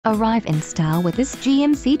Arrive in style with this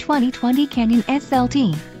GMC 2020 Canyon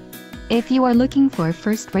SLT. If you are looking for a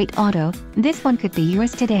first-rate auto, this one could be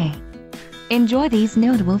yours today. Enjoy these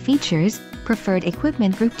notable features: preferred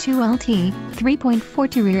equipment Group 2LT,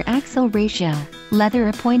 3.42 rear axle ratio, leather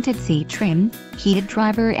appointed seat trim, heated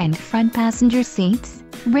driver and front passenger seats,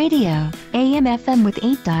 radio, AM/FM with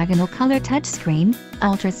 8 diagonal color touchscreen,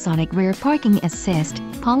 ultrasonic rear parking assist,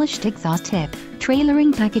 polished exhaust tip,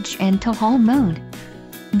 trailering package and tow haul mode.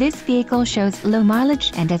 This vehicle shows low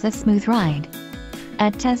mileage and has a smooth ride. A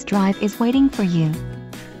test drive is waiting for you.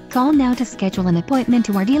 Call now to schedule an appointment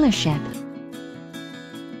to our dealership.